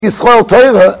Yisrael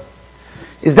Torah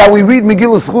is that we read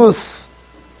Megillas Rus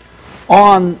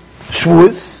on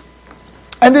Shavuos,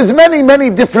 and there's many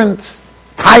different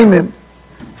timim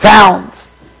found.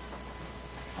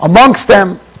 Amongst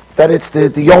them, that it's the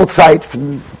Yortzeit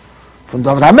from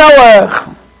David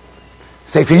HaMelech,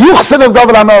 Sefer Yuchsin of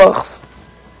David HaMelech.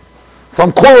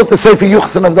 Some call it the Sefer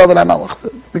Yuchsin of David HaMelech.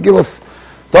 Megillas,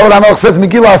 David HaMelech says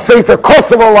Megillah Sefer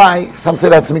Kosovo Lai. Some say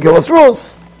that's Megillas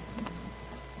Rus.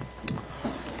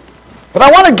 But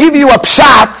I want to give you a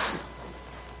pshat,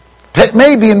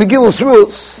 maybe in Megillas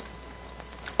Rus,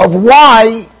 of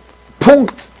why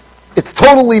Punkt, it's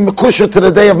totally mekusha to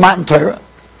the day of Matan Torah.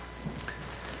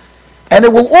 And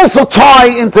it will also tie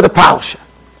into the Parshas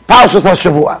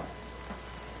HaShavua.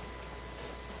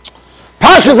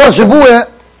 Parshas HaShavua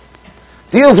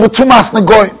deals with Tumas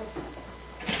Negoim.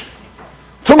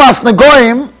 Tumas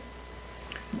Negoim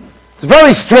is a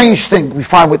very strange thing we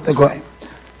find with Negoim.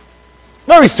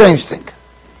 Very strange thing.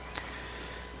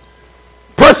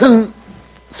 Person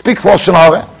speaks Lashon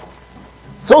Hara.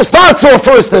 So it starts off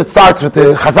first, it starts with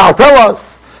the Chazal tell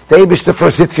us, the Eibishter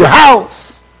first hits your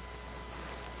house.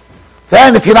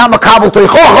 Then if you're not Makabel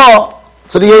Toichocha,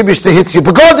 so the Eibishter hits you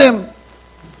Begodim.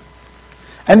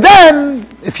 And then,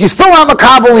 if you're still not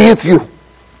Makabel, he hits you.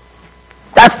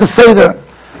 That's the Seder.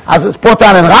 As it's brought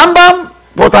down in Rambam,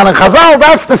 brought down in Chazal,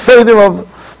 that's the Seder of...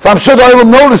 So I'm sure the Olam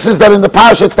notices that in the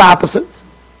Parsha it's the opposite.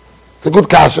 It's a good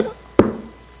kasha.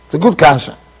 It's a good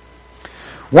kasha.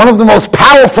 One of the most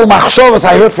powerful machshavas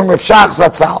I heard from Rav Shach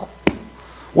Zatzal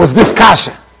was this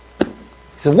kasha. He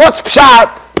said, what's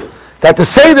pshat that the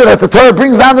Seder that the Torah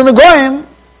brings down to the Goyim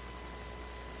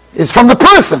is from the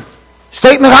person?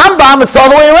 State in the Rambam, it's the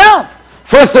other way around.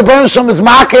 First the Rebbeinu Shalom is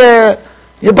makeh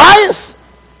your bias.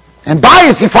 And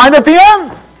bias you find at the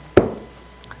end.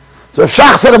 So Rav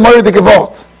Shach said a Moed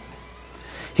Gevort.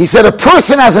 He said a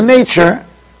person has a nature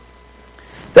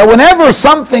that whenever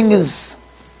something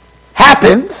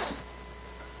happens,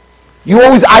 you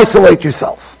always isolate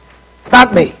yourself. It's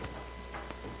not me.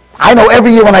 I know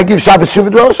every year when I give Shabbos Shuvah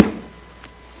Drosha,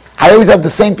 I always have the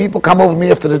same people come over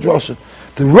me after the Drosha.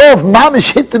 The Rav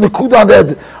Mamish hit the Nekuda on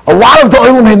that. A lot of the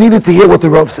Olam had needed to hear what the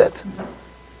Rav said.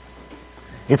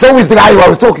 It's always the guy who I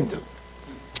was talking to.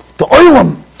 The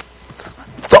Olam,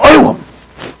 it's the Olam.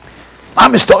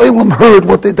 Mamish, the Olam heard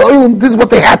what the Olam, this is what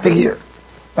they had to hear.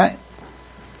 Right?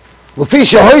 Right?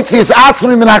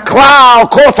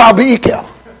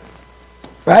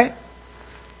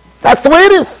 That's the way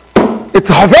it is. It's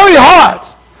very hard.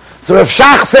 So Rav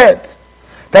Shach said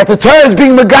that the Torah is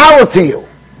being megala to you.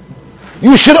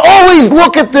 You should always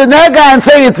look at the nega and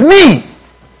say, it's me.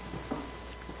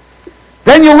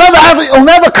 Then it'll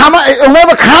never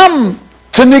come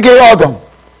to Nigei Adam.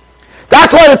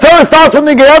 That's why the Torah starts with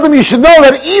Nigei Adam. You should know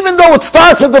that even though it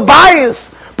starts with the bias,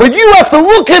 but you have to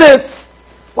look at it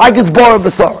like it's Bora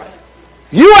Basara.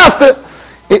 You have to,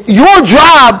 your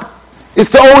job is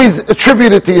to always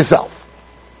attribute it to yourself.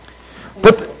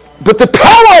 But the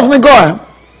Pella of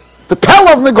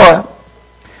Negoim,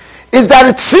 is that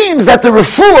it seems that the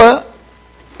refuah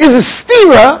is a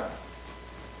stira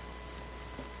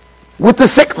with the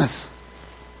sickness.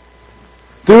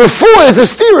 The refuah is a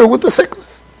stira with the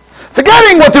sickness.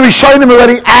 Forgetting what the Rishonim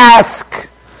already ask,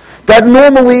 that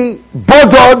normally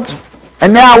bodod,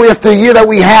 and now after a year that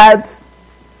we had,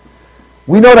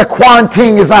 we know that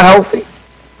quarantine is not healthy.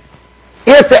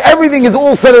 After everything is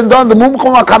all said and done, the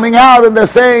mumchum are coming out and they're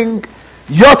saying,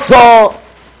 Yotza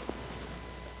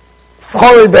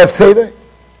Schori B'Efseder,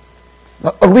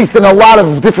 at least in a lot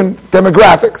of different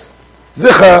demographics.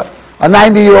 Zicha, a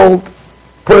 90-year-old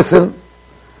person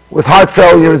with heart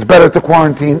failure is better to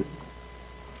quarantine,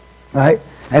 right?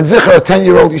 And Zicha, a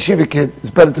 10-year-old yeshiva kid,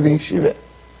 is better to be in yeshiva.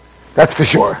 That's for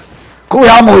sure. Kuli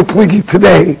Hamali Pligi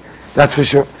today, that's for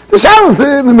sure. The Shalom is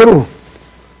in the middle,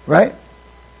 right?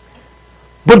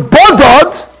 But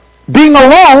Bodod, being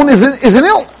alone, is an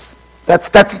illness.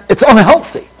 It's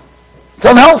unhealthy. It's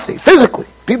unhealthy, physically.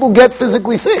 People get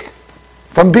physically sick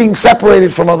from being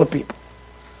separated from other people.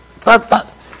 It's not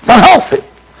healthy.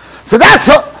 So that's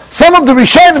some of the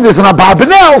Rishonim, there's an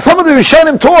Abarbanel, some of the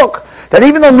Rishonim talk that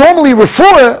even though normally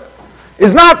refuah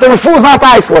is not to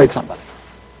isolate somebody.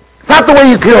 It's not the way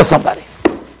you cure somebody.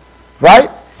 Right?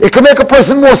 It can make a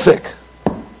person more sick.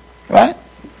 Right?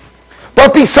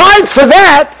 But besides for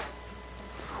that,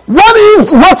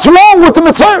 what's wrong with the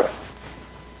Metzora?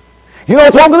 You know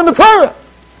what's wrong with the Metzora?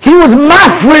 He was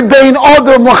mafrid bein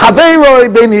adam l'chaveiroi,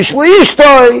 bein ish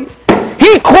l'ishtoi.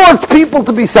 He caused people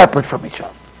to be separate from each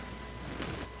other.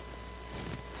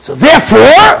 So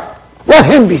therefore, let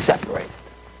him be separated.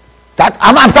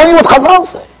 I'm telling you what Chazal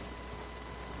say.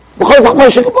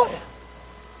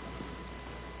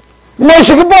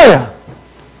 Moshe Geboya.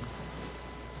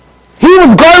 He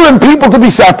was goying people to be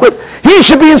separate. He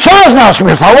should be in charge now,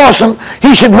 Shmiras Haloshim.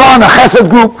 He should run a chesed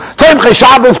group, Tomchei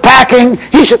Shabbos, packing.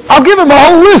 I'll give him a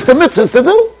whole list of mitzvahs to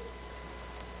do.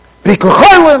 Bikur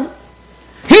Cholim.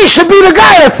 He should be the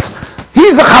guy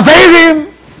he's a chaverim.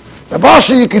 The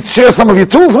Basha, you could share some of your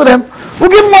tools with him. We'll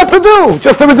give him what to do.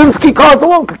 Just the Rudinsky cars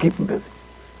alone could keep him busy.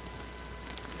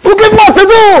 We'll give him what to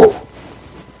do.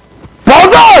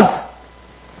 Bodod.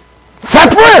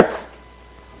 Separate.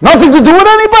 Nothing to do with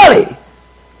anybody.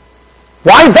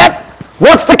 Why is that?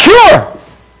 What's the cure?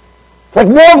 It's like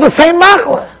more of the same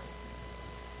machla.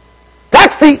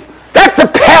 That's the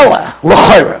pella,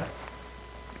 l'chayra,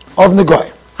 of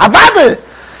Negoy. Avada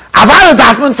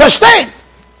darf man verstehen.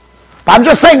 But I'm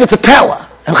just saying it's a pella.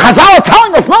 And Chazal are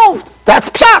telling us, no, that's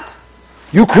pshat.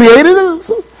 You created it.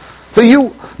 So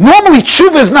normally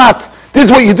tshuva is not, this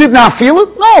is what you did, not feel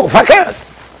it. No, fakert.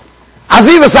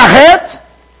 Azivas achet.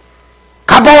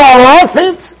 Kabbalah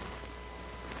it.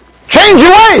 Change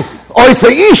your ways. Or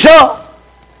say Isha.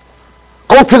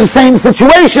 Go to the same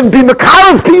situation. Be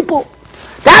makar of people.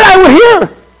 That I would hear.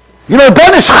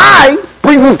 Ben Ish Chai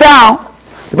brings us down.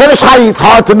 Ben Ish Chai, it's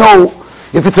hard to know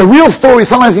if it's a real story.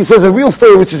 Sometimes he says a real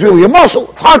story which is really emotional.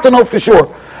 It's hard to know for sure.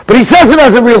 But he says it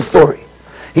as a real story.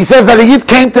 He says that a Yid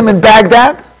came to him in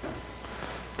Baghdad.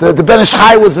 The Ben Ish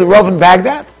Chai was a Rav in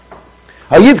Baghdad.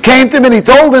 A Yid came to him and he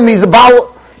told him he was a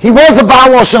Baal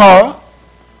Lashon Hara.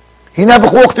 He never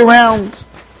walked around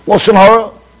Lashon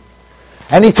Hara.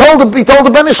 And he told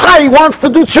the Ben Ish Chai he wants to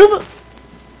do tshuva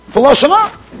for Lashon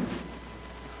Hara.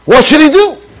 What should he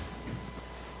do?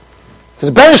 So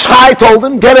the Ben Ish Chai told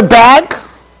him, get a bag,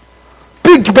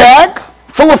 big bag,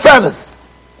 full of feathers.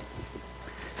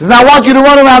 He says, now I want you to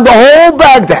run around the whole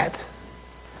Baghdad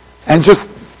and just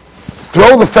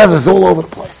throw the feathers all over the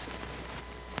place.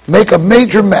 Make a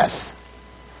major mess.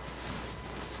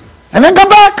 And then come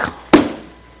back.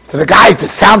 So the guy, it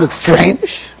sounded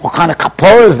strange. What kind of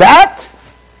kapora is that?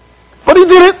 But he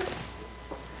did it.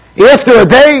 After a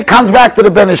day, he comes back to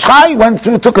the Ben Ish Chai.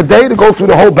 Took a day to go through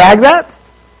the whole Baghdad.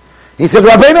 He said,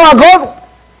 Rabbeinu Agod,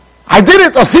 I did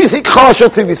it.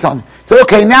 He said,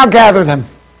 okay, now gather them.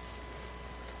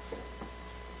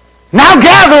 Now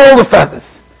gather all the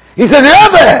feathers. He said,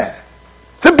 Rebbe,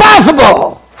 it's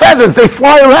impossible. Feathers, they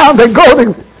fly around, they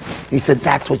go. He said,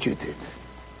 that's what you did.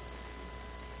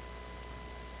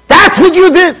 That's what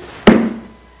you did.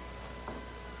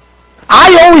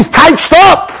 I always touched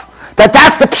up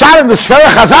that's the pshat in the Sefer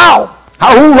Chazal.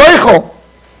 Hahu Reuven.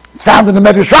 It's found in the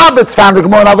Medrash Rabbi, it's found in the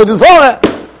Gemara in Avodah.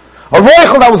 A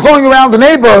Reuven that was going around the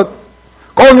neighborhood,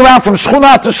 going around from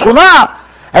Shchuna to Shchuna,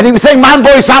 and he was saying, Man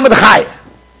boy Samad Chai.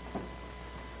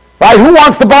 Right? Who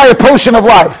wants to buy a potion of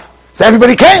life? So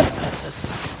everybody came.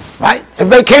 Right?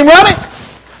 Everybody came running.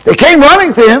 They came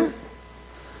running to him,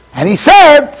 and he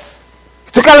said,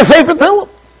 he took out a Sefer Tehillim.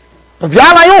 Rav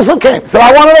Yanai also came. He said,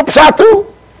 I want to know pshat too.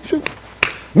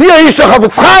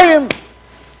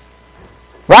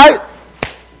 Right?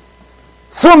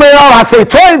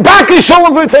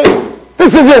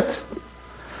 This is it.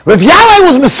 Rav Yanai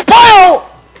was mispoil.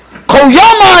 Kol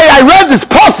Yomai, I read this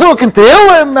pasuk in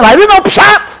Tehillim, and I didn't know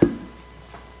pshat.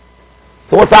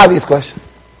 So what's the obvious question?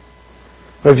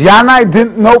 Rav Yanai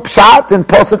didn't know pshat in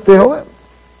pasuk Tehillim,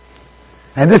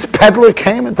 and this peddler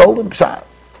came and told him pshat.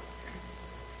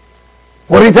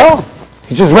 What did he tell him?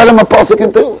 He just read him a pasuk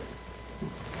in Tehillim.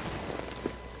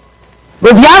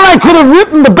 Rav Yanai could have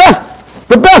written the best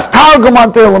Targum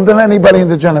on Tehillim than anybody in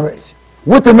the generation,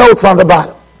 with the notes on the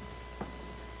bottom.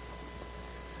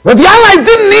 Rav Yanai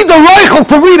didn't need the Reuven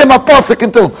to read him a pasuk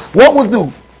in Tehillim. What was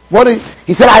new?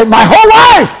 He said, my whole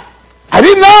life, I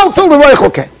didn't know until the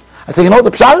Reuven came. I said,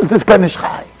 the pshat is this Ben Ish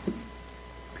Chai.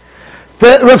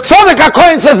 The Rav Tzadok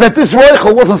HaKohen says that this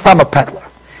Reuven wasn't some a peddler.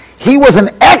 He was an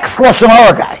ex-Lashon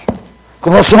Hara guy.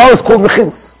 Because Lashon Hara is called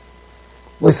Rechilus.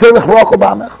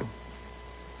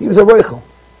 He was a Reuven.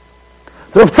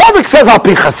 So if Tzadok says, I'll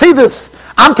be Chasidus,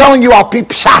 I'm telling you, I'll be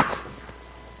Pshat.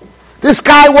 This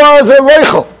guy was a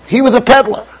Reuven. He was a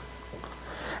peddler.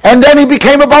 And then he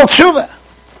became a Baal Tshuva.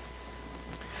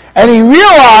 And he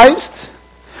realized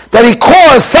that he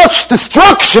caused such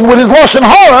destruction with his Lashon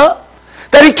Hara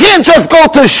that he can't just go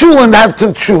to a shul and have to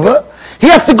tshuva. He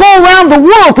has to go around the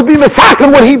world to be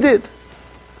mesaken what he did.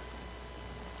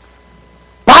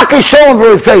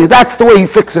 That's the way he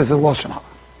fixes his Lashon Hara.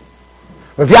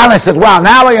 Rav Yanai said, wow,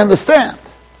 now I understand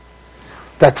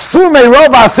that Sumei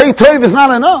Rov Asei Toiv is not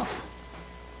enough.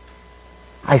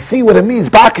 I see what it means,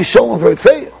 Baki Sholem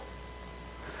V'Rifeyu.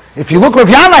 If you look Rav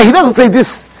Yanai, he doesn't say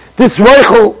this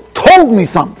Reuven told me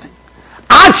something.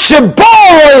 Ad Sheba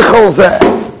Reuven Zeh.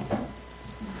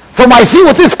 from I see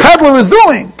what this peddler is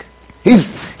doing. He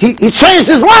changed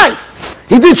his life.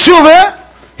 He did tshuva.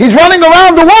 He's running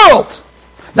around the world.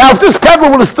 Now, if this peddler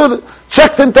would have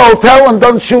checked into a hotel and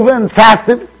done tshuva and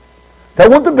fasted, that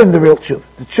wouldn't have been the real tshuva.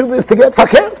 The tshuva is to get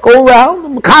fakir, go around,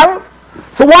 and makarev.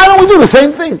 So why don't we do the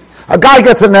same thing? A guy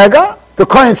gets a nega, the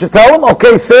kohen should tell him,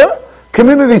 okay, sir,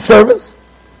 community service.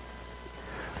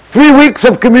 3 weeks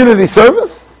of community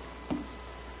service.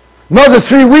 Another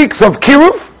 3 weeks of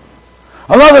kiruv.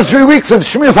 Another 3 weeks of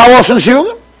shmiras halosh and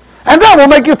shiur. And then we'll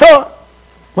make you Torah.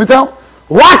 We tell him,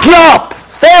 lock you up.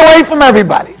 Stay away from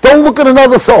everybody. Don't look at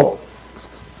another soul.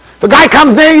 If a guy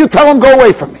comes near you, tell him, go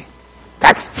away from me.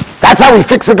 That's how we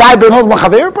fix a guy being hold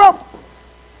machaver problem.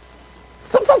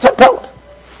 Sometimes a pellet.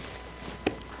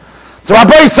 So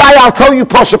Rabbi say, I'll tell you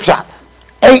Pasha Pshat.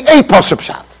 A Pasha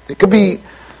Pshat. It could be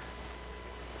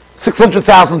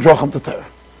 600,000 drachim to Torah.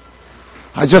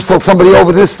 I just told somebody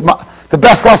over this, the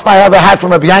best lesson I ever had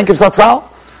from Rabbi Yankiv Zatzal.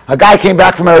 A guy came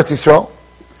back from Eretz Yisrael.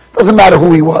 Doesn't matter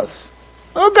who he was.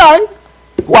 A guy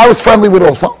who I was friendly with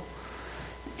also.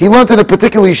 He learned in a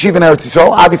particular yeshiva in Eretz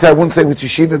Yisrael. Obviously I wouldn't say which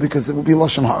yeshiva because it would be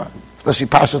Lashon Hara, especially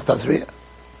Parshas Tazria.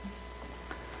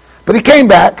 But he came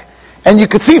back, and you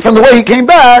could see from the way he came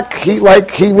back, he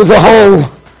was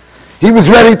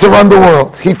ready to run the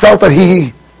world. He felt that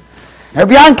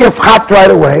Rabbi Yankiv hopped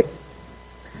right away.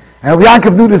 And Rabbi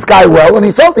Yankiv knew this guy well, and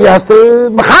he felt he has to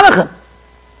mechanech him.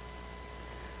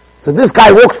 So this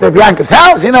guy walks to Rabbi Yankiv's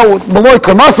house, with Maloi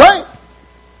Monsey.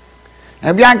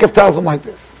 And Rabbi Yankiv tells him like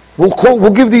this. We'll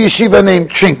give the yeshiva name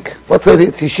Chink. Let's say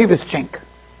it's Yeshiva's Chink.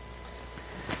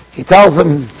 He tells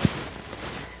him,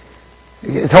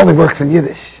 it only works in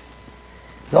Yiddish.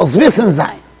 Soll's wissen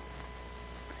sein.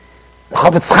 The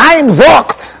Chofetz Chaim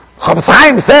sagt, Chofetz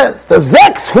Chaim says, there's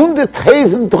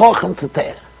 600,000 drachim to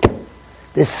Torah.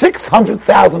 There's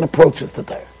 600,000 approaches to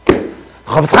Torah.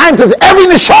 Chofetz Chaim says every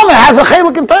neshama has a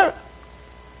chelik in Torah.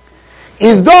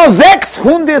 Is there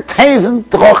 600,000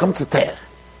 drachim to Torah?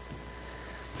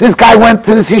 This guy went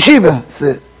to this yeshiva. It's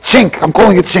a Chink. I'm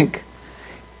calling it Chink.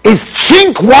 Is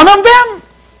Chink one of them?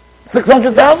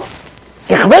 600,000?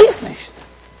 Ich weiß nicht.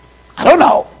 I don't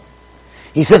know.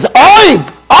 He says,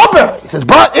 aber. He says,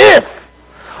 but if.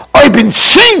 Oib in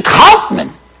Chink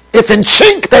haltman. If in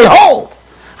Chink they hold.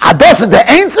 Adas the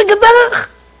einzige derech.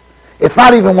 It's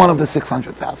not even one of the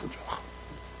 600,000.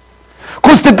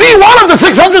 Because to be one of the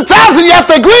 600,000, you have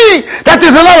to agree that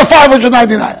there's another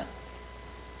 599.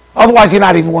 Otherwise, you're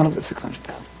not even one of the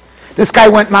 600,000. This guy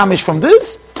went mamish from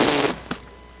this.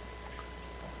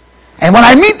 And when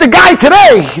I meet the guy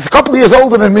today, he's a couple of years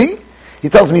older than me, he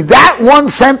tells me that one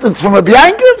sentence from Rabbi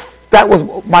Yankiv, that was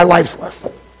my life's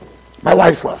lesson. My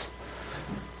life's lesson.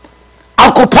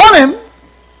 Al Koponim,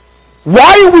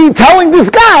 why are we telling this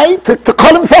guy to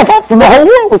cut himself up from the whole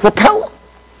world? It's a pella.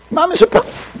 Mamish a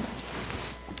pella.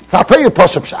 So I'll tell you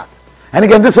Pasha Pshat. And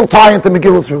again, this will tie into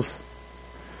Megillah's Rus.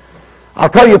 I'll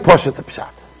tell you Pasha to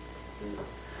Pshat.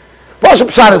 Pasha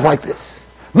Pshat is like this.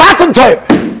 Matan Torah.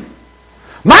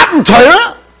 Matan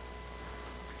Torah,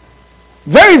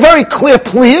 very, very clear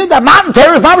that Matan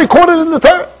Torah is not recorded in the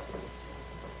Torah.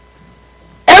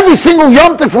 Every single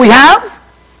Yom Tov we have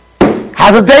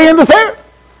has a day in the Torah.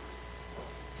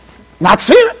 Not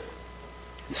Sefer.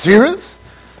 Sefer's.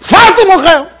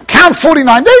 Count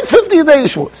 49 days, 50 a day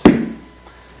Yeshivas.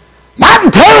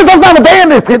 Matan Torah doesn't have a day in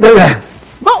the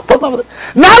No, it doesn't have a day.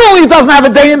 Not only it doesn't have a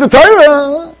day in the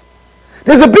Torah,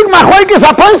 there's a big machlekes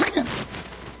haposkim.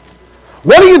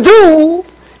 What do you do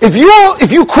if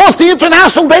you cross the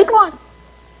international date line?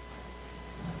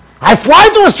 I fly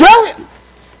to Australia.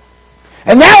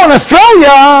 And now in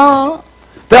Australia,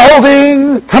 they're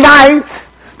holding tonight.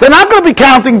 They're not going to be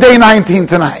counting day 19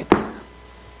 tonight.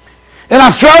 In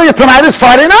Australia, tonight is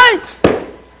Friday night.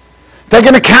 They're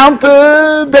going to count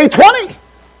day 20.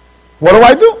 What do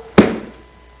I do?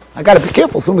 I got to be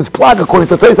careful. As soon as plug, according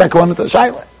to Trace, I go into the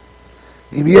Shaila.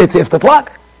 Maybe it's after plug.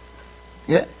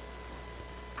 Yeah.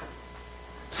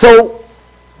 So,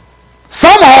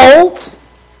 some hold,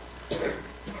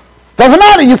 doesn't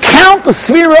matter, you count the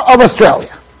sphere of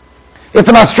Australia. If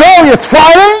in Australia it's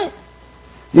Friday,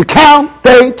 you count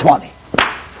day 20.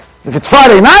 If it's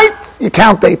Friday night, you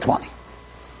count day 20.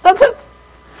 That's it.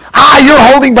 You're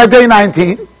holding by day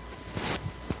 19.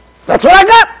 That's what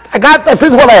I got. This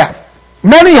is what I have.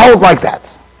 Many hold like that.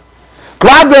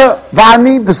 Grada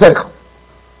vani b'seichel.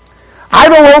 I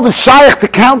don't hold the shaykh to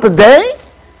count the day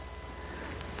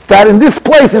that in this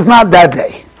place is not that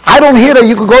day. I don't hear that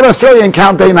you could go to Australia and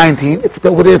count day 19, if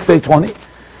over there it's day 20,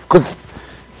 because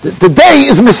the day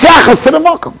is meshachas to the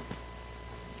makom.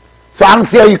 So I don't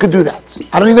see how you could do that.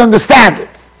 I don't even understand it.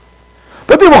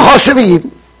 But they were choshev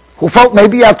who felt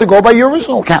maybe you have to go by your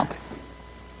original counting.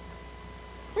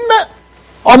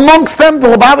 Amongst them, the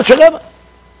Lubavitcher Rebbe.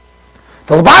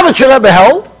 The Lubavitcher Rebbe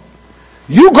held,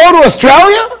 you go to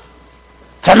Australia,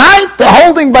 tonight they're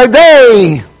holding by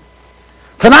day.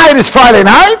 Tonight is Friday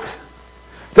night.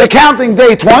 They're counting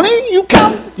day 20.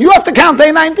 You have to count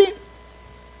day 19.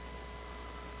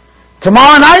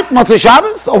 Tomorrow night, Monsey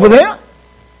Shabbos, over there,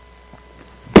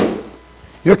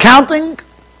 you're counting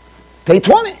day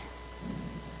 20.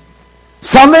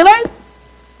 Sunday night,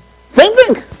 same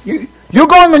thing. You're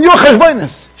going on your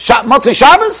cheshbonis. Monsey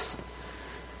Shabbos,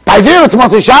 by there it's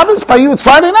Monsey Shabbos, by you it's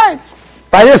Friday night.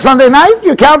 By there Sunday night,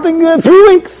 you're counting 3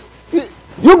 weeks.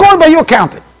 You're going by your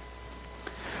counting.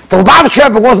 The Lubavitcher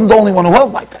Rebbe wasn't the only one who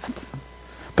held like that.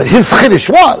 But his chiddush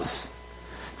was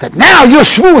that now your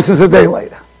Shavuos is a day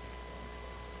later.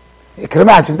 You can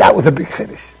imagine that was a big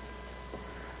chiddush.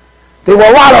 There were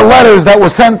a lot of letters that were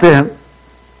sent to him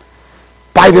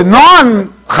by the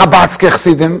non-Chabadske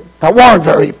Chassidim that weren't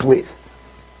very pleased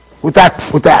with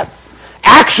that.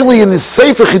 Actually, in his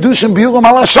Sefer Chidushim Biurim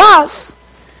al Hashas,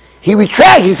 he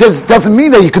retracts. He says it doesn't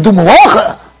mean that you could do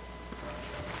malacha.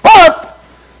 But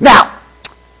now,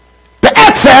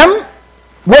 Be'etzem,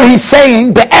 what he's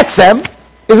saying, Be'etzem,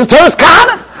 is a Torah's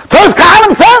Kahanim. Torah's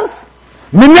Kahanim says,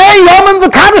 Minei Yomim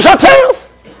v'Kadosh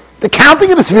HaTzeres. The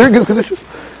counting of the Sefer gives Kiddush.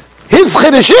 His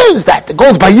Chiddush is that. It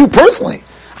goes by you personally.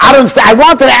 I don't understand. I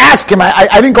wanted to ask him, I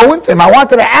didn't go into him, I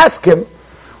wanted to ask him,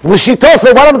 L'shitose,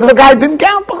 what happens if a guy didn't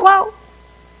count B'chlal?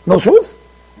 No shoes?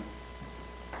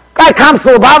 Guy comes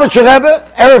to the Lubavitcher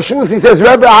Rebbe, Erev Shavuos, he says,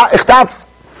 Rebbe, Ichtaf,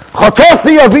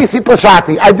 Chotosi Avisi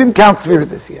Pashati. I didn't count Sefer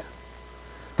this year.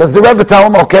 Does the Rebbe tell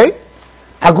him, okay,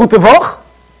 a gute Woch,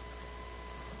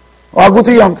 or a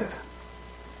gute Yom Tov?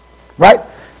 Right?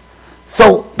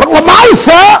 So, but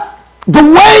Lamaisa, the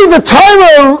way the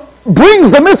Torah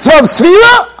brings the mitzvah of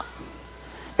Sfira,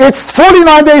 it's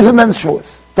 49 days and then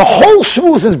Shavuos. The whole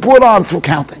Shavuos is brought on through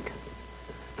counting.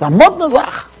 It's a mod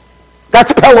nazach.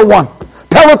 That's Pella 1.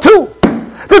 Pella 2.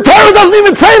 The Torah doesn't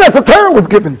even say that. The Torah was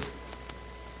given.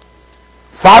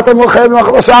 Ad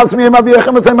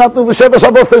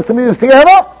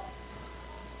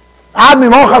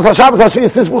mimochas ha-Shabbos ha-Shvi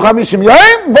yistisbu chamishim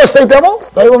yoyim. Wo steht der Mond?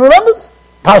 Da jemand remembers?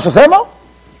 Parshas Emor.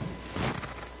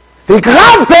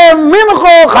 V'ikravtem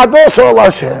mincho chadosho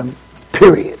l'Hashem.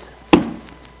 Period.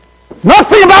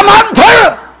 Nothing about Matan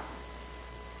Torah.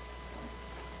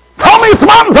 Tell me it's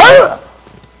Matan Torah.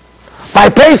 By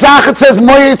Pesach it says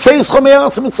Moye Tzeischom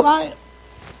Eretz Mitzrayim.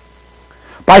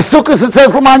 By Sukkot it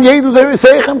says L'man Yedu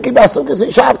Derisechem Ki B'Sukkot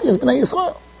Yishavti Es B'nai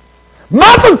Yisrael.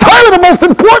 Matan Torah, the most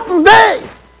important day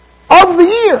of the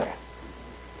year.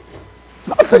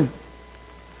 Nothing.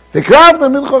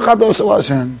 V'ikravtem mincho chadosho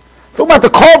l'Hashem. So about the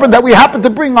korban that we happen to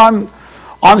bring on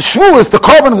Shavuos, the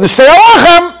korban of the Shtei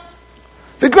Alachem.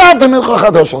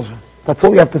 That's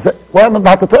all you have to say. What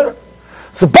about the Torah?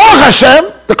 So Baruch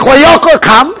Hashem, the Klayokor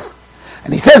comes,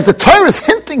 and he says the Torah is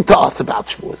hinting to us about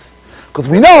Shavuos. Because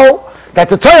we know that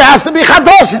the Torah has to be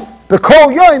Chadoshim.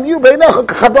 B'kol yoyim yu beinecha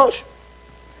k'chadosh.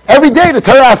 Every day the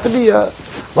Torah has to be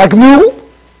like new.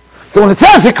 So when it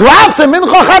says, Ikravtem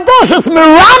mincha chadosh, it's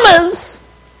mirames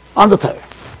on the Torah.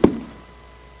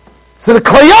 So the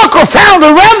Klayokor found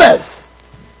a remez.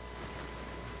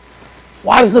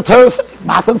 Why does the Torah say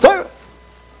Matan Torah?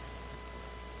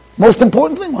 Most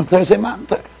important thing when the Torah say Matan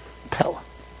Torah. Pella.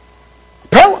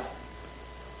 Pella.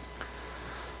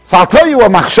 So I'll tell you a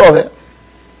machshove.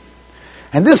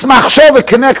 And this machshove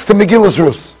connects to Megillas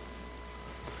Rus.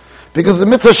 Because the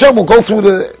Mitzvah Shem will go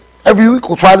through every week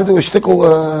we'll try to do a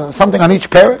shtickle, something on each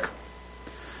parak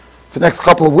for the next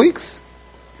couple of weeks.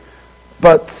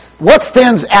 But what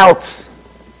stands out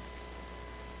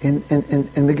in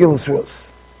Megillas Rus?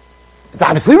 It's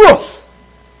obviously Rus.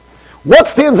 What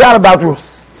stands out about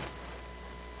Rus?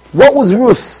 What was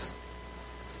Rus?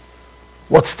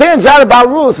 What stands out about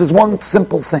Rus is one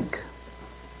simple thing.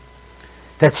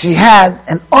 That she had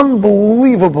an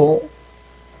unbelievable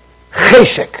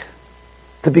cheshek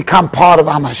to become part of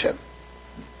Am Hashem.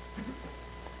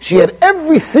 She had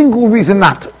every single reason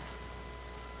not to.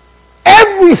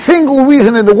 Every single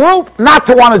reason in the world not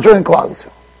to want to join Klal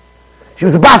Yisrael. She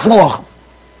was a Bas Malachim.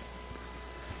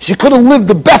 She could have lived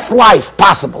the best life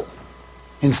possible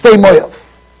in Stay Moav.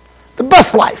 The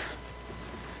best life.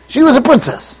 She was a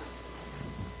princess.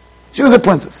 She was a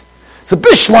princess. So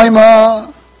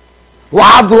Bishleima,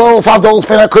 L'Avdolo, Favdol,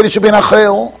 Spena Kodesh, Ben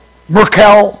Achel,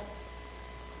 Merkel,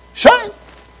 Shine.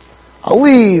 I'll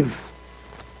leave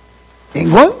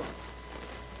England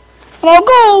and I'll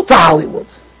go to Hollywood.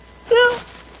 Yeah.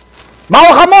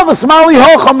 Malachamavis, Mali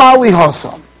Hocha, Mali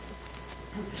Hosam.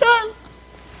 Shine.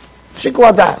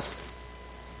 Shikladas.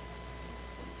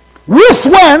 Rus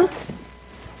went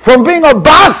from being a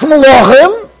bas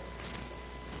malachim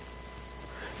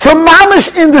to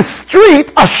mamish in the street,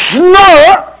 a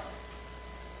schnur,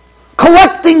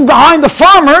 collecting behind the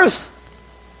farmers,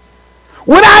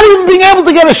 without even being able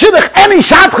to get a shidduch. Any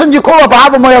shatchan you call up,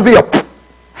 Ahava Moyaviyah,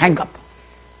 hang up.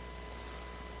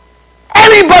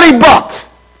 Anybody but,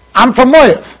 I'm from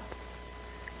Moyav.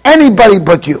 Anybody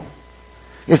but you.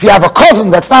 If you have a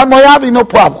cousin that's not Moyavi, no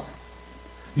problem.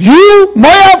 You,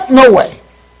 Moyav, no way.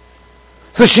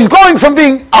 So she's going from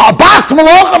being a bas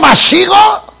malachim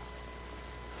ashira,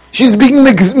 she's being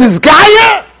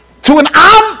mizgaya to an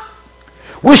am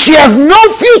where she has no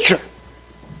future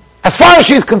as far as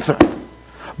she's concerned.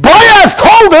 Boaz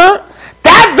told her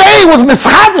that day was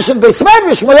mischadish and beis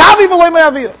medrash Moyavi v'loy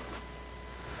Moyaviyah.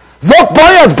 Zok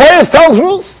Boaz tells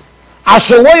Ruth,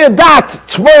 asher lo yadat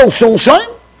t'mol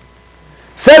shulshaim.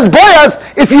 Says Boaz,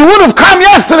 if you would have come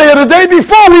yesterday or the day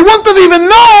before, we wouldn't have even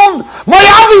known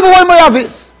Moyavi v'loy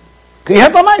Moyavis. Can you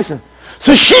handle my?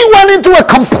 So she went into a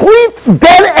complete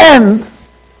dead end.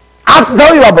 I have to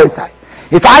tell you, Rabbi say,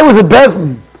 if I was a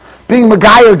bezin being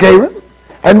Megayer Gerim,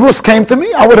 and Rus came to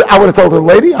me, I would have told her,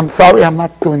 lady, I'm sorry, I'm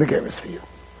not doing the Gerim for you.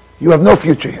 You have no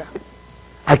future here.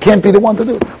 I can't be the one to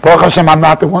do it. Baruch Hashem, I'm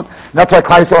not the one. That's why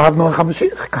Klai Yisrael have no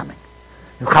HaMashiach coming.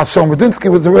 If Chasson Rudinsky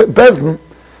was a bezin,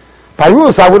 by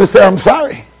Rus, I would have said, I'm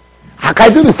sorry. How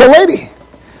can I do this to a lady?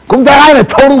 Come down, a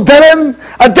total dead end.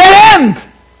 A dead end!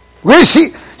 Where is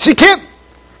she? She can't.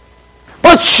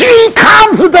 But she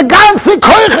comes with the ganze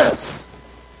koiches.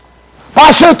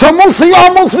 Asher to Monsey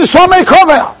almost v'shomei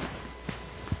kover.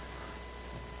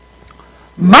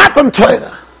 Matan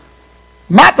Torah.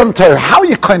 Matan Torah. How are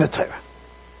you kind of Torah?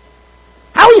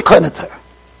 How are you kind of Torah?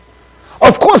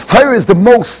 Of course, Torah is the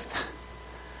most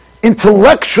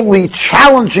intellectually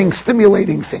challenging,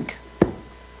 stimulating thing.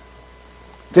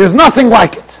 There's nothing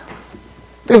like it.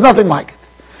 There's nothing like it.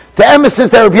 The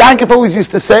emissaries that Rabbi Yankov always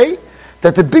used to say,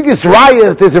 that the biggest raya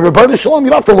that there's a Rebbeinu Shalom, you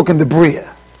don't have to look in the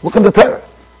Bria. Look in the Torah.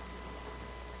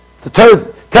 The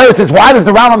Torah says, why does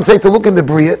the Rambam say to look in the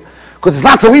Bria? Because it's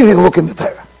not so easy to look in the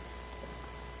Torah.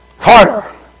 It's harder.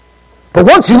 But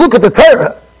once you look at the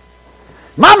Torah,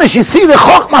 mamish, you see the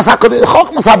Chochmas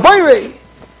HaBoirei.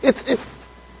 It's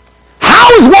how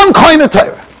is one kind of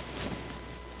Torah?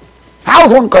 How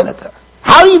is one kind of Torah?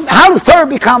 How does Torah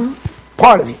become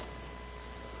part of you?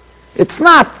 It's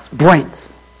not brains.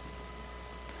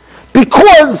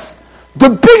 Because the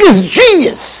biggest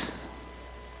genius,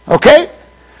 okay,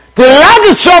 der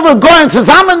Lagertschover going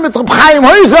zusammen mit Reb Chaim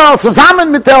Häuser,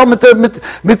 zusammen mit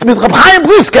Reb Chaim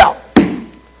Briskel,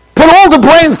 put all the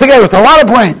brains together. It's a lot of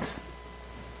brains.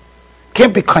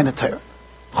 Can't be kind of Torah.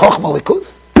 Chochma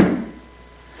likus.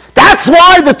 That's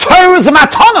why the Torah is a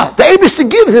matana. The Eibishter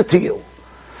gives it to you.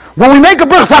 When we make a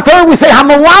Birchas Torah, we say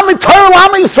Hamalam Torah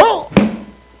Lama Yisrael.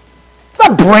 It's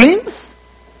not brains.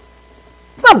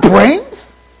 It's not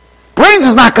brains. Brains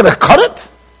is not going to cut it.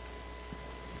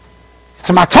 It's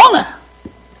a matana.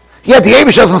 Yet the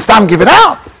Eibishter doesn't stop and give it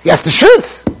out. You have to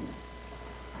schwitz.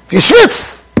 If you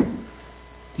schwitz,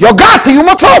 Yogati, you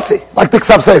matzosi, like the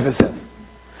Ksav Sefer says.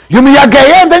 You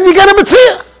miyagaya, and then you get a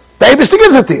mitzvah. The Eibishter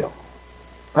gives it to you.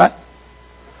 Right?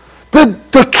 The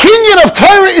kinyan of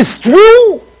Torah is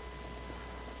through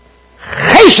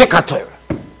Cheshek HaTorah.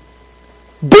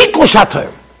 Bikush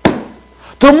HaTorah.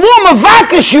 The more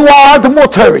mavakish you are, the more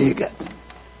Torah you get.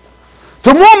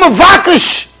 The more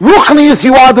mavakish ruchnius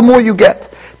you are, the more you get.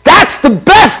 That's the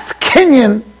best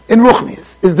kinyan in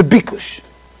ruchnius, is the bikush.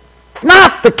 It's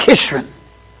not the kishrin,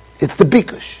 it's the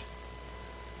bikush.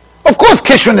 Of course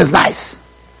kishrin is nice.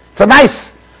 It's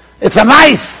a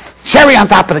nice cherry on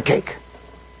top of the cake.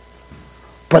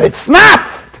 But it's not.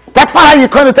 That's not how you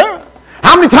kind of Torah.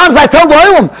 How many times I tell the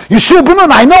Olam, Yeshua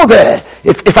Benun, I know that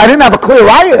if I didn't have a clear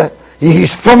raya, you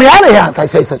throw me out of here if I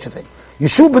say such a thing.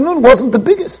 Yeshua Benun wasn't the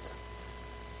biggest.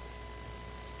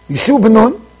 Yeshua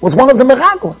Benun was one of the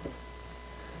Meraglim.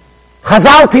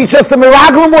 Chazal teach us the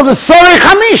Meraglim were the Sorei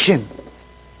Chamishim.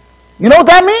 You know what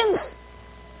that means?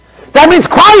 That means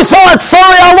Klal Yisrael had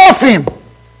Sorei Alofim.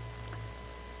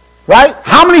 Right?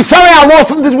 How many Sorei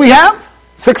Alofim did we have?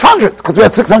 600, because we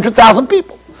had 600,000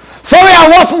 people. Sorei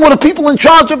Alofim were the people in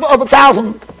charge of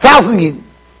 1,000 Yidden.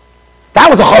 That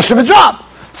was a choshev job.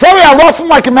 Sorei Alofim,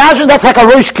 like imagine, that's like a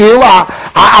Rosh Kil, a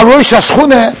Rosh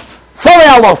Hashchune. Sorei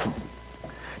Alofim.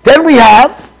 Then we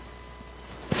have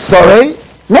Sorei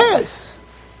Meis.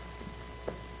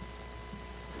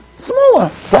 Smaller.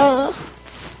 Sorei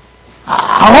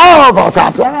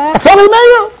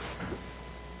Meir.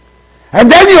 And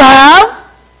then you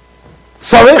have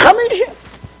Sorei Chamishim.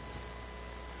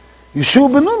 Yeshua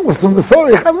Benun was from the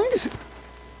Sorei Chamishim.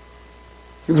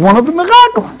 He's one of the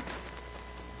Meraglim.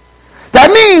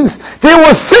 That means there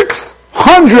were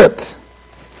 600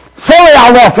 Solei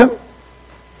Alofim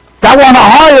that were on a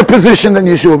higher position than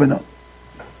Yeshua ben Nun.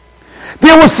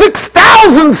 There were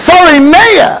 6,000 Solei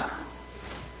Meir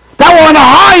that were in a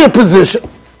higher position.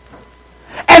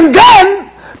 And then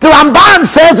the Ramban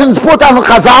says in his Port Al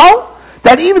Chazal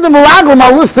that even the Meraglim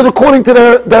are listed according to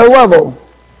their level.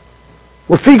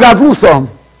 Lefi Gadlusam,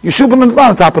 Yeshua ben Nun is not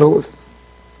on top of the list.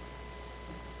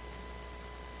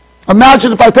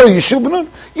 Imagine if I tell you Yeshua ben Nun,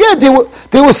 yeah,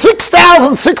 there were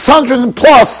 6,600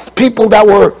 plus people that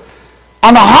were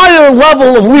on a higher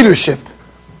level of leadership.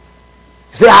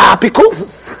 You say,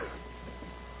 Apikusis.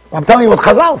 I'm telling you what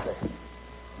Chazal say.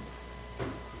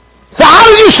 So how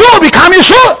did Yeshua become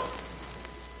Yeshua?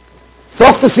 So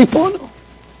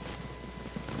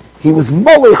he was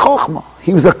Molei Chochmah.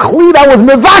 He was a Kli that was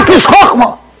Mevakish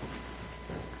Chochmah.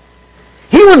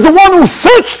 He was the one who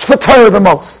searched for Torah the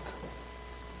most.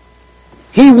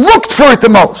 He looked for it the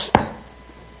most.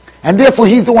 And therefore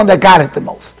he's the one that got it the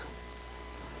most.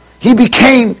 He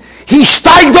steiged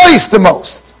ois the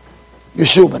most.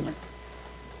 Yeshua ben Nun.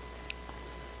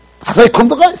 Also kommt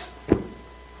der Reis.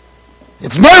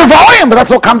 It's no volume, but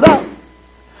that's what comes out.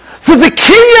 So the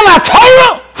Kinyan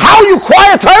Torah, how you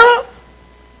acquire Torah?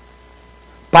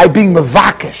 By being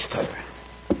mevakesh Torah.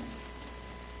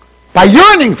 By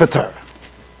yearning for Torah.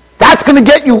 That's going to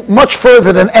get you much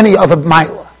further than any other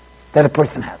milah that a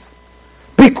person has.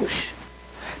 Bikush.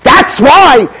 That's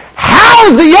why,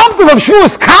 how's the Yom Tov of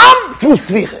Shavuos come? Through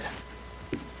Sfira.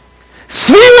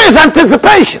 Sfira is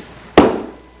anticipation.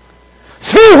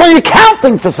 Sfira is when you're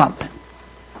counting for something.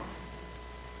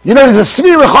 You know, there's a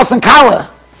Sfira Chos and Kala.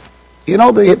 You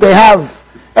know, they have,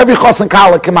 every Chos and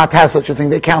Kala Kemat has such a thing,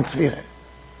 they count Sfira.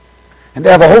 And they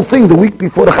have a whole thing the week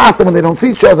before the Chasam when they don't see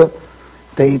each other.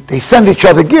 They send each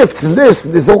other gifts and this,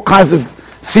 and there's all kinds of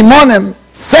Simonim,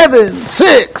 7,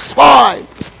 6,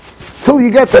 5, till you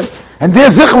get them. And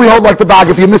there's Zich we hold like the bag,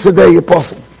 if you miss a day, you're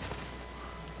possible.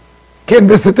 Can't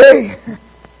miss a day.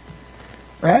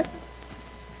 Right?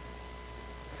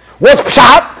 What's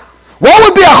Pshat? What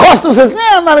would be a chosn who says,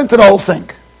 I'm not into the whole thing.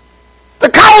 The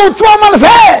cow would throw him on his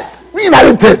head. You're not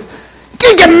into it. You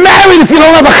can't get married if you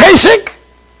don't have a cheshik.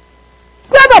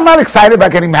 I'm not excited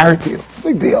about getting married to you.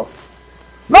 Big deal.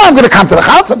 No, I'm going to come to the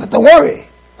house and don't worry.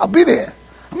 I'll be there.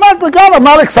 I'm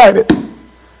not excited.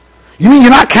 You mean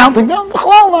you're not counting them?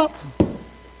 Well, not.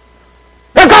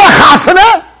 That's not a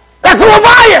chasana. That's a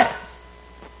levaya.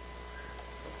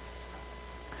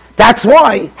 That's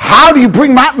why, how do you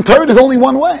bring Matan Torah? There's only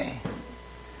one way.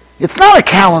 It's not a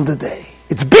calendar day.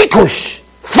 It's bikush.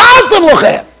 Svartim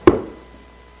lochem.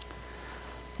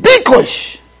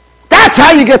 Bikush. That's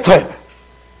how you get Torah.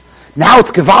 Now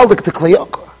it's gewaldig to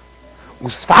kliyokor.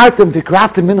 Usfartim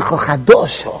vikraftim mincha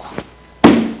chadosho.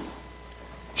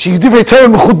 Sheyidivrei Torah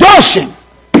mechudoshim.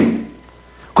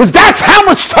 Because that's how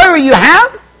much Torah you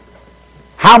have,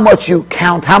 how much you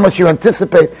count, how much you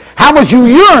anticipate, how much you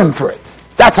yearn for it.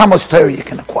 That's how much Torah you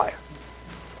can acquire.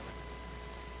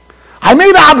 I made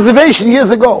an observation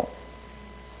years ago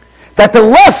that the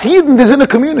less Yidden is in a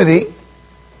community,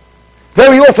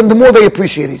 very often the more they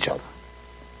appreciate each other.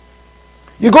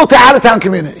 You go to out-of-town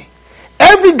community.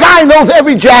 Every guy knows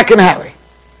every Jack and Harry.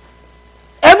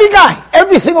 Every guy.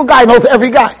 Every single guy knows every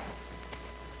guy.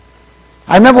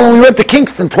 I remember when we went to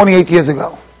Kingston 28 years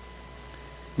ago.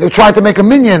 They were trying to make a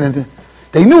minyan, and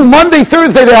they knew Monday,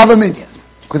 Thursday they have a minyan.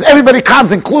 Because everybody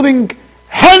comes, including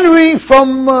Henry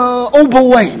from Opal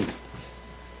Lane.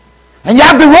 And you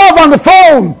have the Rav on the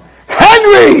phone.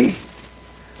 Henry!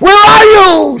 Where are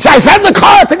you? Should I send the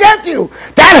car to get you?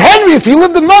 That Henry, if he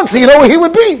lived in Monsey, you know where he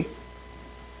would be?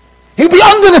 He'd be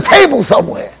under the table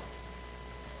somewhere.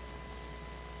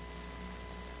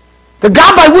 The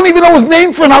Gabbai wouldn't even know his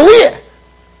name for an aliyah.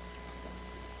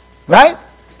 Right?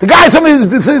 The guy, somebody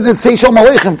say Shalom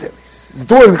Aleichem to him. His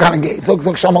daughter kind of gay. So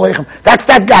Shalom Aleichem. That's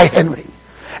that guy, Henry.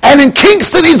 And in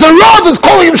Kingston, he's the Rav is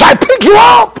calling him, should I pick you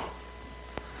up?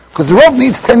 Because the Rav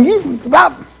needs 10 years to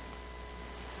stop him.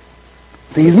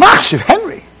 So he's Machshiv,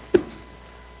 Henry.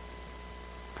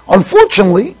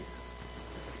 Unfortunately,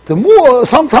 the more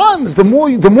matanas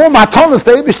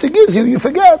the Eibishter gives you, you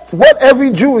forget what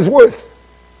every Jew is worth.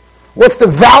 What's the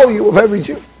value of every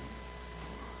Jew?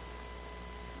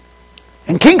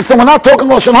 In Kingston, we're not talking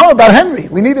Lashon Hara about Henry.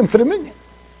 We need him for the minyan.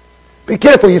 Be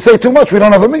careful, you say too much, we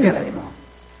don't have a minyan anymore.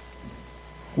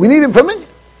 We need him for minyan.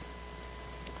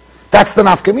 That's the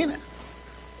nafkamina.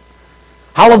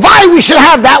 Halavai, we should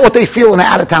have that, what they feel in the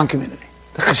out-of-town community.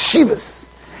 The Yeshivas.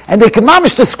 And they can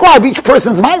mamish describe each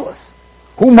person's milas.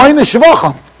 Who minus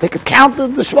shvacham. They could count the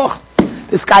shvacham.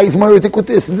 this guy is meritic with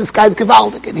this, and this guy's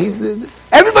gewaltig, and he's...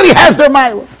 everybody has their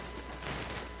mila.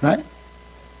 Right?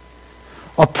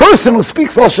 A person who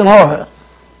speaks Lashon Hara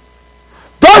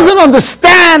doesn't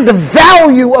understand the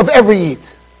value of every Yid.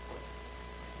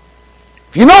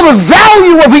 If you know the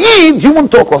value of a Yid, you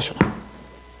won't talk Lashon Hara.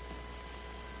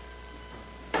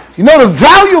 If you know the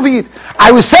value of a Yid...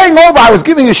 I was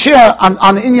giving a shiur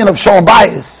on the Inyan of Shalom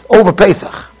Bayis over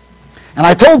Pesach. And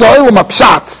I told the Olam a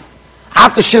pshat,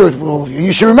 after shiur with all of you,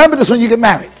 you should remember this when you get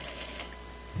married.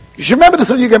 You should remember this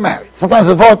when you get married. Sometimes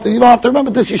you don't have to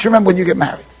remember this, you should remember when you get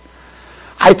married.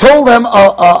 I told them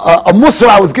a musar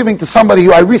I was giving to somebody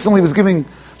who I recently was giving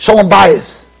Shalom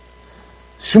Bayis,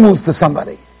 shmuz to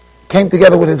somebody. Came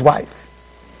together with his wife.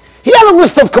 He had a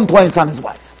list of complaints on his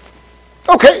wife.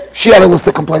 Okay, she had a list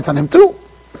of complaints on him too.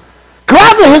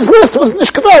 Granted, his list was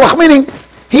nishkavelach, meaning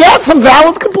he had some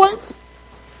valid complaints.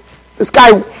 This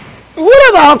guy,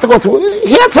 whatever, I have to go through it.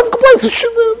 He had some complaints.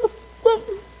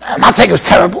 I'm not saying it was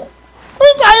terrible.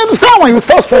 I understand why he was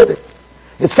frustrated.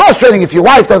 It's frustrating if your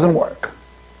wife doesn't work.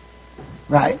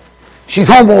 Right? She's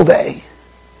home all day.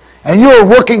 And you're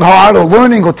working hard or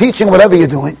learning or teaching, whatever you're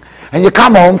doing. And you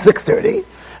come home 6:30.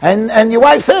 And your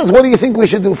wife says, what do you think we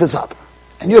should do for supper?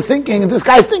 And you're thinking, and this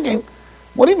guy's thinking,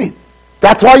 what do you mean?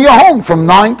 That's why you're home from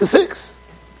 9 to 6.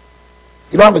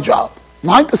 You don't have a job.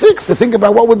 9 to 6 to think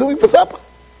about what we're doing for supper.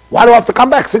 Why do I have to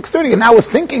come back 6:30 and now we're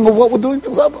thinking of what we're doing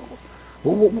for supper?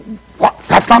 What?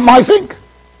 That's not my thing.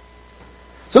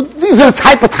 So these are the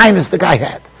type of tinus the guy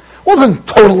had. Wasn't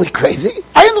totally crazy.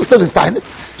 I understood his tinus.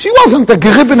 She wasn't a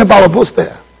geribene balabus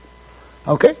there.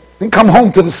 Okay? Didn't come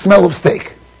home to the smell of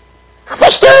steak.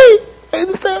 Versteh? I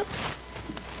understand.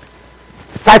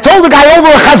 So I told the guy over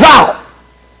a chazal.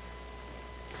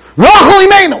 Rachel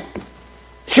Imenu.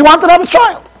 She wanted to have a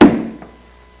child.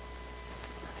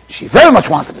 She very much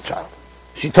wanted a child.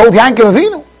 She told Yankov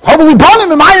Avinu, "Hoveli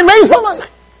banim imayin meis."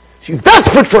 She's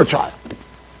desperate for a child.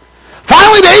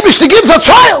 Finally, the Eibishter gives a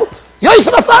child.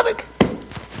 Yosef Atzadik.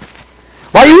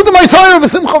 Vayudim Ma'aseh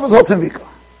v'simcha v'zosim vika.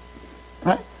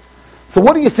 Right? So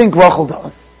what do you think Rachel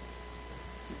does?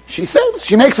 She says,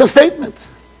 she makes a statement.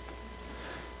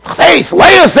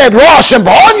 Leah said, Ro Hashem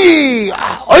ba'oni,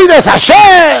 oides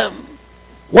Hashem.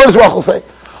 What does Rachel say?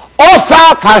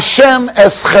 Osaf Hashem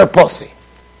es cherposi.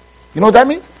 You know what that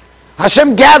means?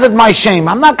 Hashem gathered my shame.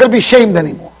 I'm not going to be shamed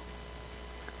anymore.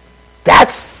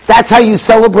 That's how you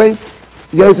celebrate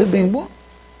Yosef being born.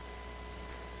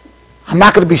 I'm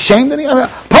not going to be shamed anymore.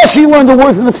 Plus, she learned the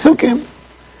words in the Psukim.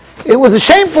 It was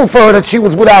shameful for her that she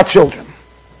was without children.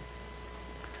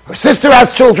 Her sister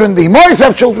has children. The Mois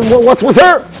have children. Well, what's with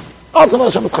her? Come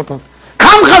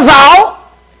Chazal,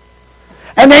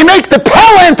 and they make the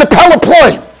Pella into Pella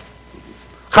Ploim.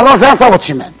 That's not what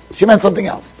she meant. She meant something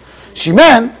else. She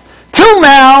meant, till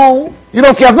now,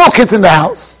 if you have no kids in the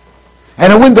house,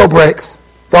 and a window breaks,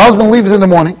 the husband leaves in the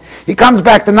morning, he comes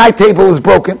back, the night table is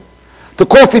broken, the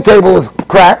coffee table is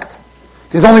cracked,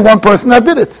 there's only one person that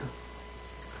did it.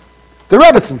 The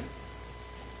Rebbetzin.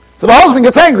 So the husband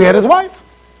gets angry at his wife.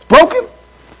 It's broken.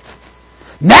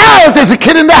 Now if there's a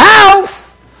kid in the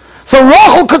house, so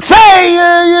Rachel could say,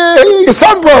 your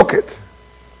son broke it.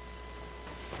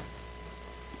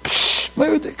 Psh,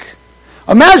 Meridik.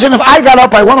 Imagine if I got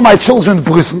up by one of my children's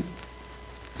brisson,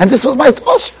 and this was my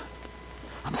tosha.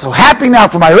 I'm so happy now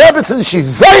for my Rebbetzin.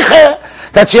 She's zeicher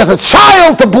that she has a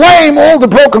child to blame all the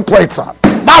broken plates on.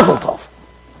 Mazel tov.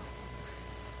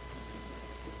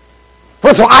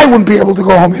 First of all, I wouldn't be able to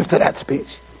go home after that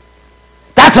speech.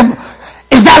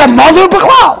 Is that a mother,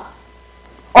 B'chlal?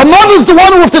 A mother's the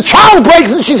one who, if the child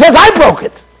breaks it, she says, I broke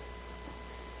it.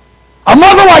 A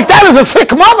mother like that is a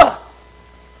sick mother.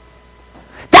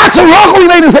 That's a Rachel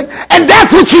made him say, and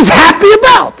that's what she's happy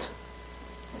about.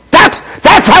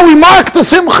 That's how we mark the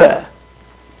simcha.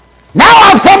 Now I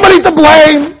have somebody to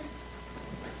blame.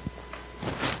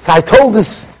 So I told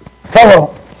this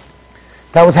fellow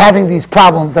that was having these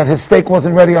problems, that his steak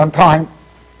wasn't ready on time,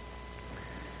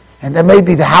 and that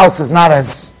maybe the house is not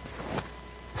as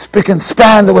spick and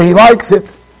span the way he likes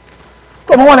it.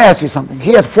 But I want to ask you something.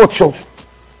 He had 4 children.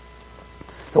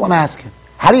 So I want to ask you,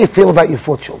 how do you feel about your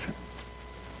 4 children?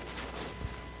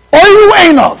 Oyu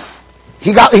Einov.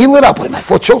 He lit up with my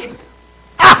 4 children.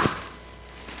 I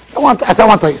want to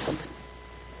tell you something.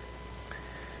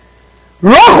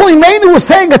 Rachel Imenu was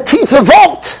saying a tifa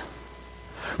vault.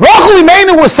 Rachel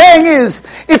Imenu was saying is,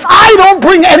 if I don't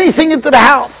bring anything into the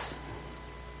house,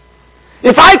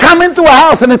 if I come into a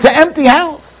house and it's an empty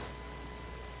house,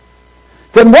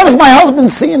 then what does my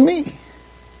husband see in me? He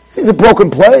sees a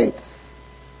broken plate.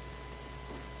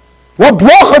 What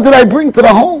bracha did I bring to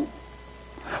the home?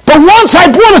 But once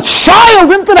I brought a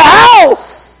child into the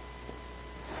house,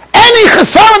 Any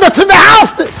chesaron that's in the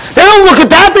house, they don't look at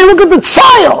that, they look at the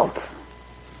child.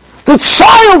 The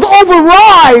child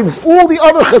overrides all the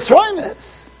other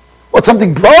chesarones. What,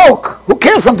 something broke? Who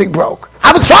cares something broke?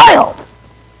 Have a child.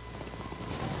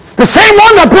 The same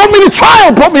one that brought me the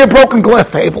child brought me a broken glass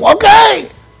table. Okay.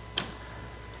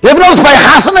 You ever notice by a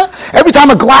chasana, every time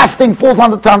a glass thing falls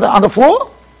on the floor?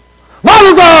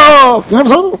 Mazel tov! You never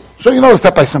saw this? Sure, you noticed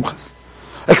that by Simchas.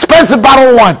 Expensive bottle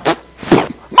of wine.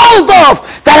 Mazel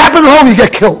tov! That happens at home, you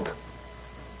get killed.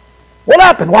 What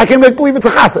happened? Why can't we believe it's a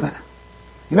chasana?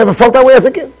 You never felt that way as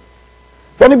a kid?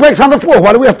 Something breaks on the floor.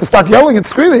 Why do we have to start yelling and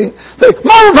screaming? Say,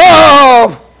 Mazel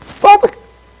tov! Felt it?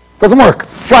 Doesn't work.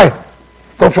 Try it.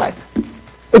 Don't try it.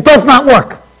 It does not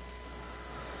work.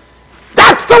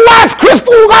 That's the last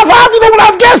crystal you have. You know what?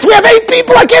 I've guessed we have 8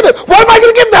 people. I can't. What am I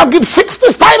going to give them? I'll give 6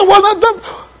 this time.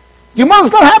 Your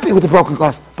mother's not happy with the broken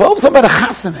glass. But also about a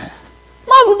chasana.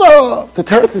 Mazel tov. The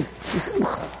teretz is the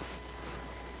simcha.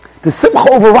 The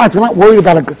simcha overrides. We're not worried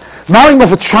about marrying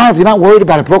of a child. You're not worried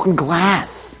about a broken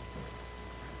glass.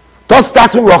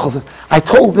 That's what Rachel said. I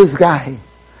told this guy,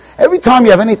 every time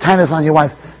you have any tinus on your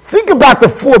wife, think about the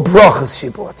 4 brachas she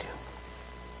brought you.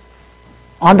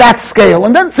 On that scale.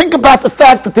 And then think about the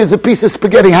fact that there's a piece of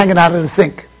spaghetti hanging out of the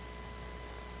sink.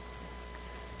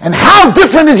 And how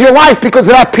different is your life because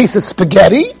of that piece of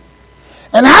spaghetti?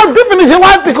 And how different is your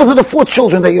life because of the 4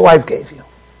 children that your wife gave you?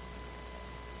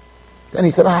 Then he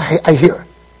said, I hear.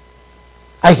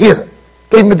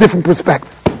 Gave him a different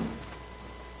perspective.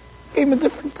 Gave him a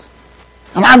different.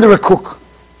 An under a cook.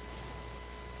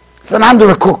 It's an under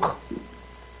a cook.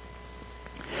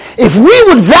 If we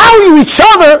would value each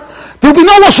other, there will be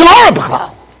no Lashon Hara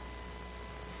b'chlal.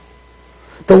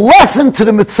 The lesson to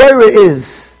the Metzora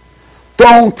is,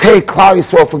 don't take Klal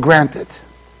Yisrael for granted.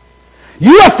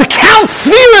 You have to count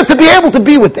Sefira to be able to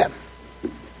be with them.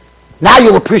 Now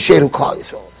you'll appreciate who Klal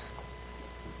Yisrael is.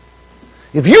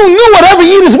 If you knew what every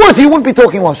Yid is worth, you wouldn't be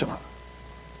talking Lashon Hara.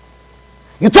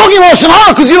 You're talking Lashon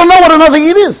Hara because you don't know what another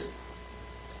Yid is.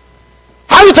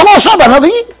 How do you talk Lashon Hara about another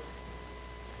Yid?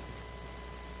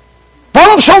 How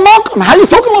are you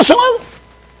talking Lashon Hara?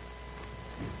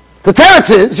 The teretz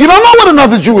is, you don't know what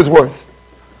another Jew is worth.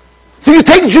 So you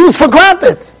take Jews for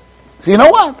granted. So you know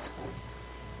what?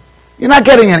 You're not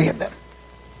getting any of them.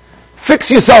 Fix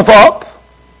yourself up.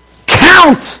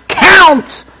 Count,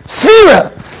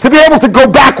 Sefira, to be able to go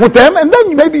back with them, and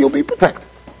then maybe you'll be protected.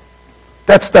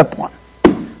 That's step 1.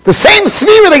 The same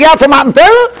Sefira they got from Matan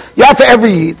Torah, you have for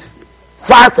every Yid.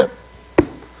 Svartim.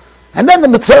 And then the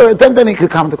Metzora, then he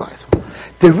could come to Klal Yisrael.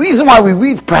 The reason why we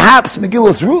read perhaps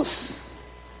Megillas Rus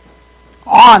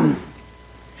on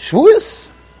Shavuos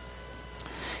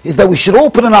is that we should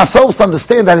open in ourselves to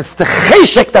understand that it's the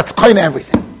cheshek that's kind of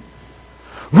everything.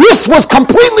 Rus was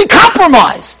completely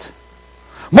compromised.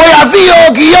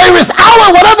 Moyavio, Giyeris,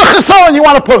 Allah, whatever chesaron you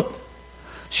want to put.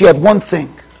 She had one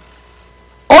thing.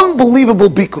 Unbelievable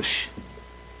bikush.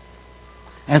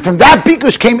 And from that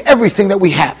bikush came everything that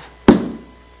we have.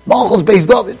 Malchus Beis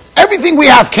David. Everything we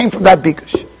have came from that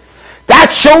bikush.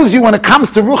 That shows you when it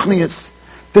comes to Ruchnius,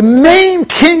 the main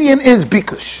kinyan is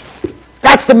bikush.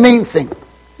 That's the main thing,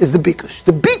 is the bikush.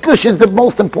 The bikush is the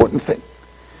most important thing.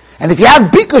 And if you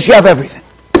have bikush, you have everything.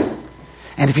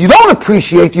 And if you don't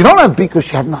appreciate, you don't have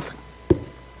bikush, you have nothing.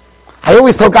 I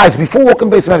always tell guys, before walking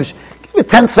Beis Medrash, give it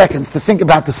 10 seconds to think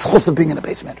about the schus of being in a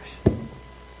Beis Medrash.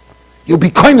 You'll be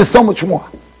kind of so much more.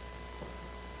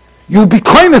 You'll be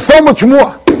kind of so much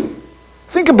more.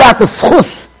 Think about the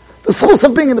schus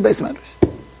of being in the Beis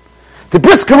Medrash. The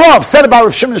Brisker Rav said about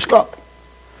Rav Shimon Shkop. Rav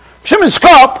Shimon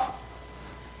Shkop,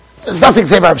 there's nothing to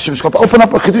say about Rav Shimon Shkop. Open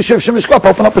up a Chidush of Rav Shimon Shkop,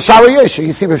 open up a Shara Yesha,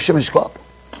 you see Rav Shimon Shkop.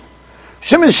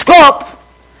 Shimon Shkop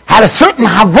had a certain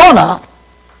Havana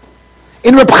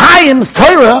in Reb Chaim's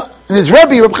Torah, in his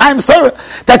Rebbe, Reb Chaim's Torah,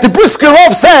 that the Brisker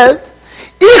Rav said,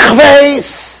 Ich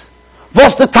weiß,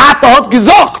 was der Tate hat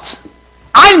gesagt.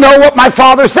 I know what my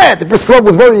father said. The Brisker Rav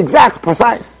was very exact,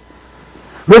 precise.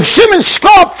 Rav Shimon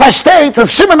Shkop versteht, Rav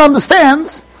Shimon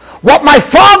understands what my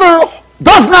father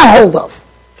does not hold of.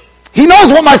 He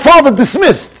knows what my father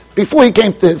dismissed before he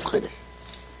came to his chiddush.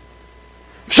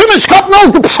 Shimon Shkop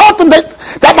knows the pshatim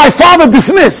that my father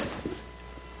dismissed.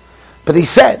 But he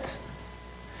said,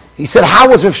 how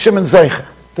was Rav Shimon Zeicher?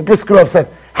 The Brisker Rav said,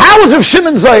 how was Rav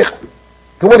Shimon Zeicher?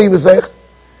 To what he was Zeicher?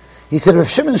 He said, Rav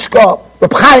Shimon Shkop,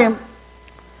 Reb Chaim,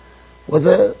 was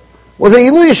a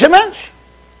Iluyish mensch.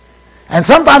 And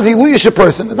sometimes a Iluyish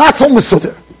person is not so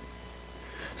mesuder.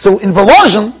 So in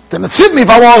Volozhin, the Netzivmi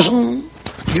Volozhin,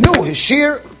 you knew his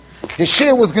shear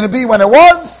was going to be when it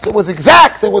was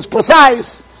exact, it was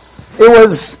precise, it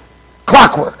was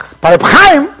clockwork. But Reb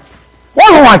Chaim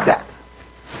wasn't like that.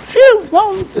 Sure,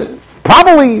 well,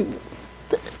 probably,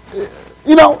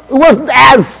 it wasn't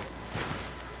as...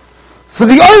 So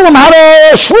the Olam had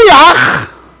a shliach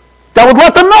that would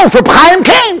let them know if Reb Chaim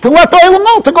came, to let the Olam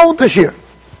know to go to Shiur.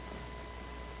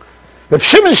 If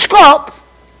Shimon Shkop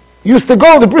used to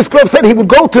go, the Brisker Reb said he would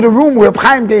go to the room where Reb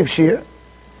Chaim gave Shiur,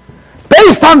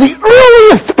 based on the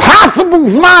earliest possible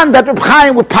zman that Reb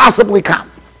Chaim would possibly come.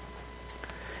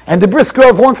 And the Brisker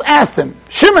Reb once asked him,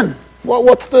 Shimon,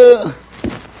 what's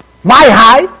my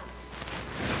height?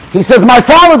 He says, my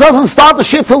father doesn't start the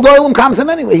Shiur till the Olam comes in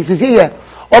anyway. He says, yeah.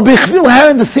 Or bichvil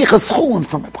hearing the sichas schulen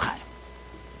from Reb Chaim.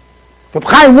 Reb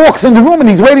Chaim walks in the room and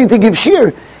he's waiting to give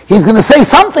Shiur. He's going to say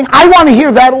something. I want to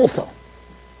hear that also.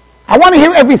 I want to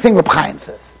hear everything Reb Chaim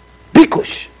says.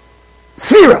 Bikush.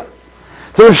 Sfira.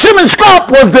 So Reb Shimon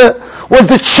Shkop was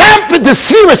the champion, the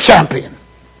Sfira champion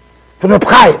for Reb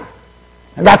Chaim.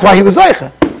 And that's why he was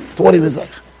Zeicha, to what he was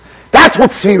Zeicha. That's what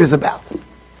Sfira is about.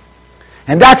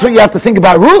 And that's what you have to think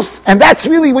about Rus, and that's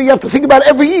really what you have to think about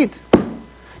every Yid.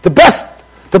 The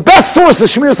best source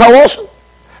is Shmiras HaLoshon.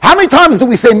 How many times do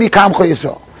we say Mi Ka'amcha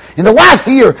Yisrael? In the last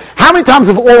year, how many times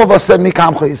have all of us said Mi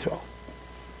Ka'amcha Yisrael?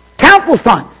 Countless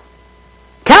times.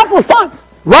 Countless times.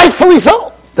 Rightfully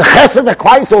so. The chesed that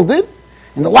Klal Yisrael did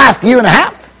in the last year and a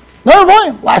half. No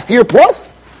volume. Last year plus.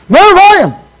 No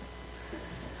volume.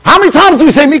 How many times do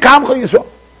we say Mi Ka'amcha Yisrael?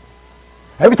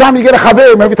 Every time you get a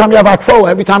chaverim, every time you have atzola,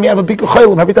 every time you have a bikur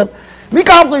chaylim, every time Mi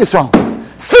Ka'amcha Yisrael.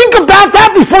 Think about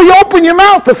that before you open your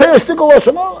mouth to say a shtickle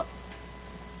lashon hara.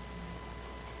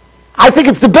 I think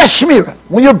it's the best shmira.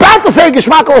 When you're about to say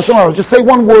geshmak lashon hara, just say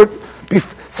one word,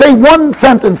 say one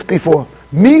sentence before.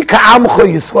 Mi ka'amcha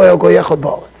Yisrael go yechad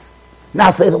ba'aretz. Now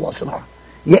say the lashon hara.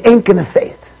 You ain't gonna say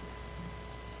it.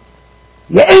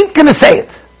 You ain't gonna say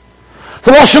it.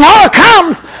 So lashon hara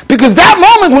comes because that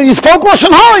moment when you spoke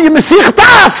lashon hara, you mesich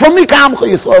das from mi ka'amcha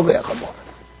Yisrael go yechad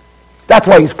ba'aretz. That's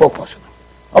why you spoke lashon hara.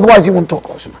 Otherwise, you wouldn't talk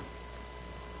Lashon Hara.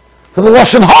 So the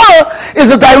Lashon Hara is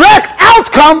a direct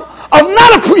outcome of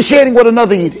not appreciating what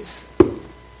another Yid is.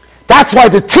 That's why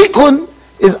the Tikkun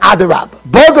is Adarab.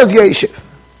 Bodod Yeshiv.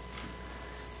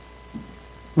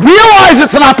 Realize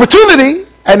it's an opportunity,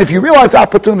 and if you realize the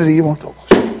opportunity, you won't talk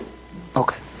Lashon Hara.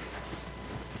 Okay.